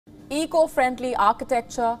eco-friendly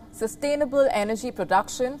architecture, sustainable energy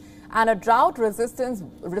production, and a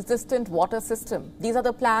drought-resistant water system. These are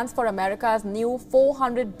the plans for America's new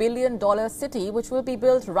 $400 billion city, which will be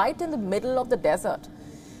built right in the middle of the desert.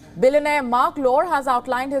 Billionaire Marc Lore has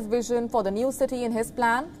outlined his vision for the new city in his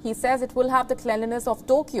plan. He says it will have the cleanliness of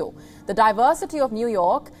Tokyo, the diversity of New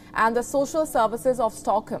York, and the social services of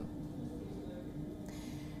Stockholm.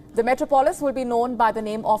 The metropolis will be known by the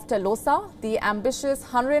name of Telosa. The ambitious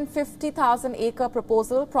 150,000-acre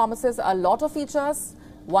proposal promises a lot of features.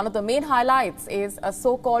 One of the main highlights is a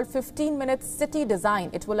so-called 15-minute city design.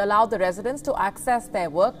 It will allow the residents to access their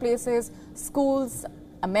workplaces, schools,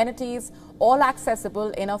 amenities, all accessible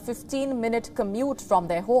in a 15-minute commute from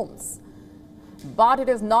their homes. But it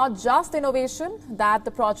is not just innovation that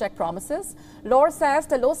the project promises. Lore says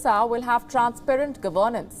Telosa will have transparent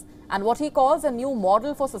governance and what he calls a new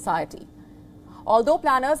model for society. Although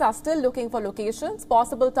planners are still looking for locations,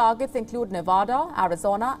 possible targets include Nevada,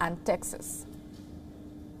 Arizona, and Texas.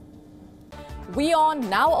 WION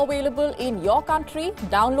now available in your country.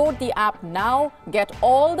 Download the app now. Get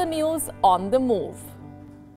all the news on the move.